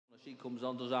She comes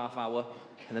on, does half hour,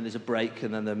 and then there's a break,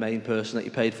 and then the main person that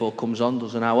you paid for comes on,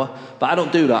 does an hour. But I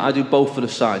don't do that. I do both for the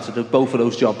sides. I do both of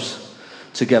those jobs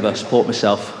together, support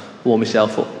myself, warm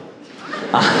myself up.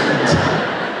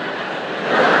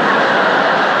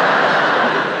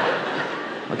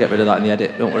 I'll get rid of that in the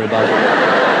edit, don't worry about it.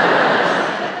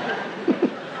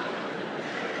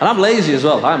 And I'm lazy as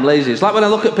well. I'm lazy. It's like when I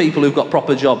look at people who've got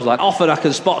proper jobs, like often I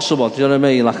can spot someone, do you know what I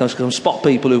mean? Like I can spot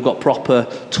people who've got proper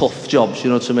tough jobs, you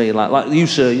know what I mean? Like you,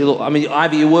 sir, you look, I mean,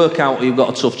 either you work out or you've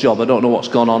got a tough job. I don't know what's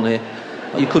gone on here.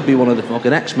 You could be one of the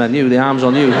fucking X-Men, you, the arms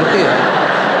on you. Look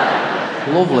at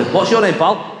you. Lovely. What's your name,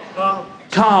 pal? Carl.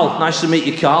 Carl. Nice to meet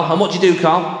you, Carl. And what do you do,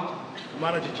 Carl?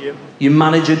 Manage a gym. You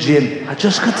manage a gym. I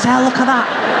just could tell, look at that.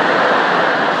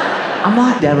 I'm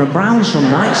like Darren Brown some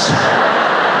nights.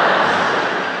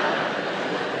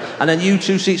 And then you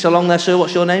 2 seats along there, sir,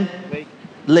 what's your name? Lee.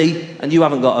 Lee. And you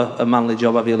haven't got a manly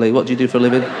job, have you, Lee? What do you do for a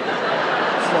living?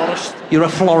 Florist. You're a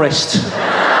florist. I'm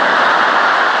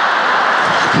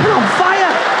on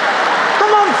fire!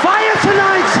 I'm on fire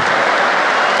tonight!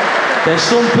 There's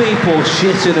some people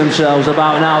shitting themselves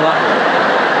about now that...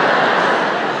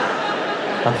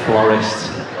 A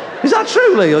florist. Is that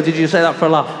true, Lee, or did you say that for a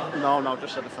laugh? No,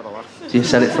 just said it for a laugh. You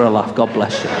said it for a laugh. God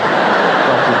bless you.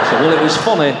 God bless you. Well, it was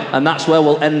funny, and that's where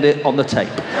we'll end it on the tape.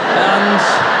 And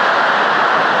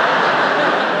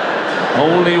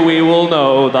only we will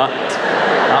know that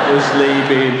that was Lee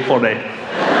being funny.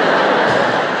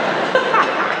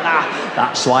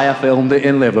 That's why I filmed it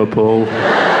in Liverpool.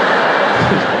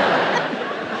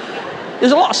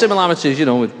 There's a lot of similarities, you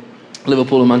know, with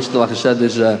Liverpool and Manchester. Like I said,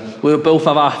 we both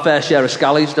have our fair share of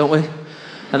scallies, don't we?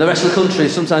 And the rest of the country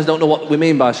sometimes don't know what we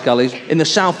mean by scallies. In the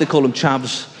south, they call them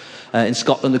chavs. In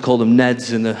Scotland, they call them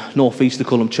neds. In the northeast, they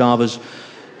call them chavas.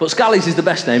 But scallies is the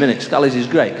best name, isn't it? Scallies is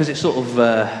great, because it's sort of,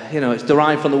 it's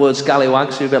derived from the word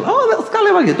scallywag. So you'll be like, oh, little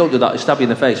scallywag. Don't do that. They stab you in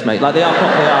the face, mate. Like, they are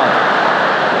properly are.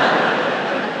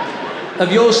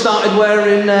 Have you all started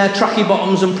wearing tracky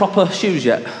bottoms and proper shoes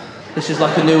yet? This is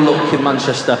like a new look in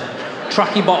Manchester.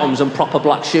 Tracky bottoms and proper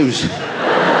black shoes.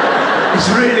 It's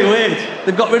really weird.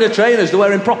 They've got rid of trainers. They're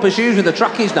wearing proper shoes with the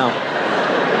trackies now.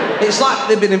 It's like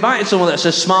they've been invited somewhere that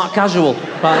says smart casual.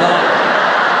 Like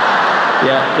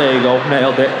yeah, there you go.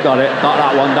 Nailed it. Got it. Got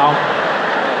that one down.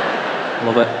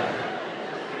 Love it.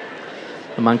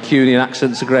 The Mancunian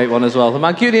accent's a great one as well. The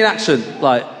Mancunian accent,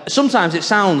 like, sometimes it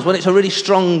sounds, when it's a really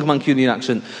strong Mancunian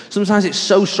accent, sometimes it's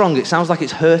so strong it sounds like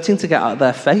it's hurting to get out of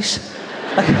their face.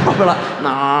 Like, probably like,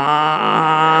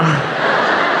 nah.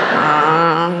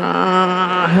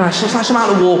 It's like some out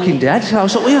of Walking Dead.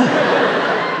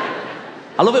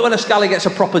 I love it when a scally gets a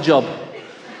proper job.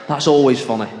 That's always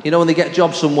funny. You know, when they get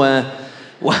jobs somewhere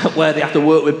where they have to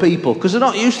work with people, because they're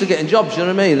not used to getting jobs, you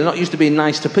know what I mean? They're not used to being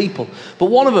nice to people. But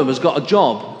one of them has got a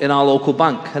job in our local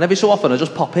bank, and every so often I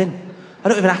just pop in. I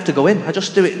don't even have to go in. I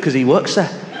just do it because he works there.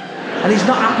 And he's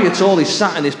not happy at all. He's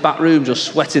sat in this back room just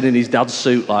sweating in his dad's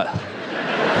suit, like...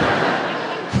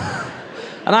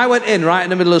 And I went in right in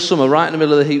the middle of summer, right in the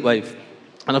middle of the heat wave.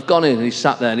 And I've gone in and he's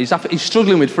sat there and he's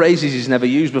struggling with phrases he's never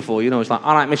used before. You know, it's like,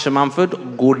 all right, Mr. Manford,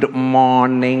 good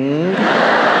morning.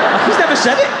 He's never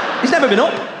said it. He's never been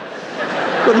up.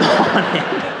 Good morning.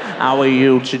 How are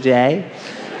you today?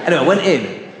 Anyway, I went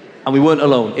in and we weren't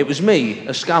alone. It was me,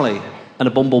 a scally, and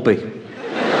a bumblebee.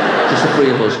 Just the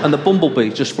three of us. And the bumblebee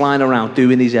just flying around,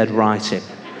 doing his head right in.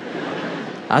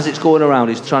 As it's going around,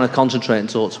 he's trying to concentrate and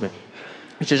talk to me.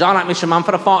 He says, all right, Mr.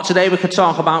 Manford, I thought today we could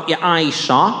talk about your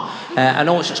ISA. I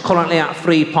notice it's currently at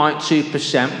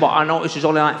 3.2%, but I notice there's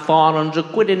only like 400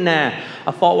 quid in there.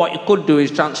 I thought what you could do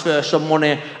is transfer some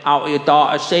money out of your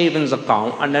daughter's savings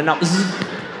account, and then that...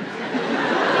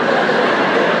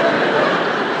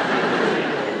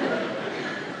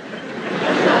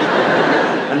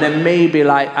 and then maybe,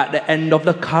 like, at the end of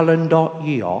the calendar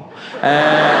year...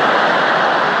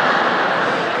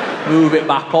 move it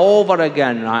back over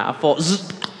again, right? I thought, zzz.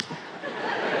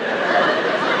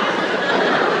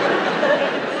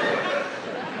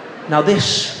 Now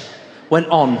this went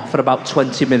on for about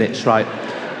 20 minutes, right?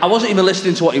 I wasn't even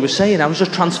listening to what he was saying. I was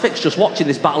just transfixed, just watching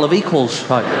this battle of equals,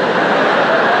 right?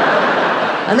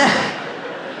 And then,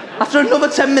 after another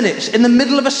 10 minutes, in the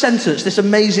middle of a sentence, this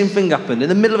amazing thing happened. In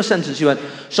the middle of a sentence, he went,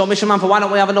 so, Mr. Manford, why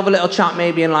don't we have another little chat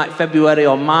maybe in, like, February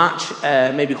or March?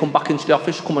 Maybe come back into the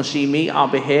office, come and see me, I'll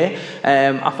be here.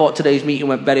 I thought today's meeting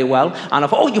went very well. And I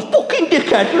thought, oh, you fucking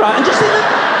dickhead, right? And just in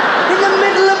the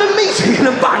middle of a meeting in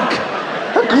a bank,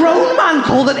 a grown man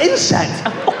called an insect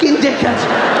a fucking dickhead.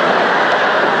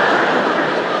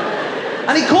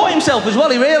 And he caught himself as well.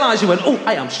 He realised, he went, oh,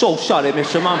 I am so sorry,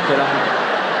 Mr. Manford.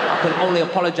 I can only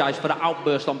apologise for the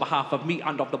outburst on behalf of me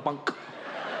and of the bank.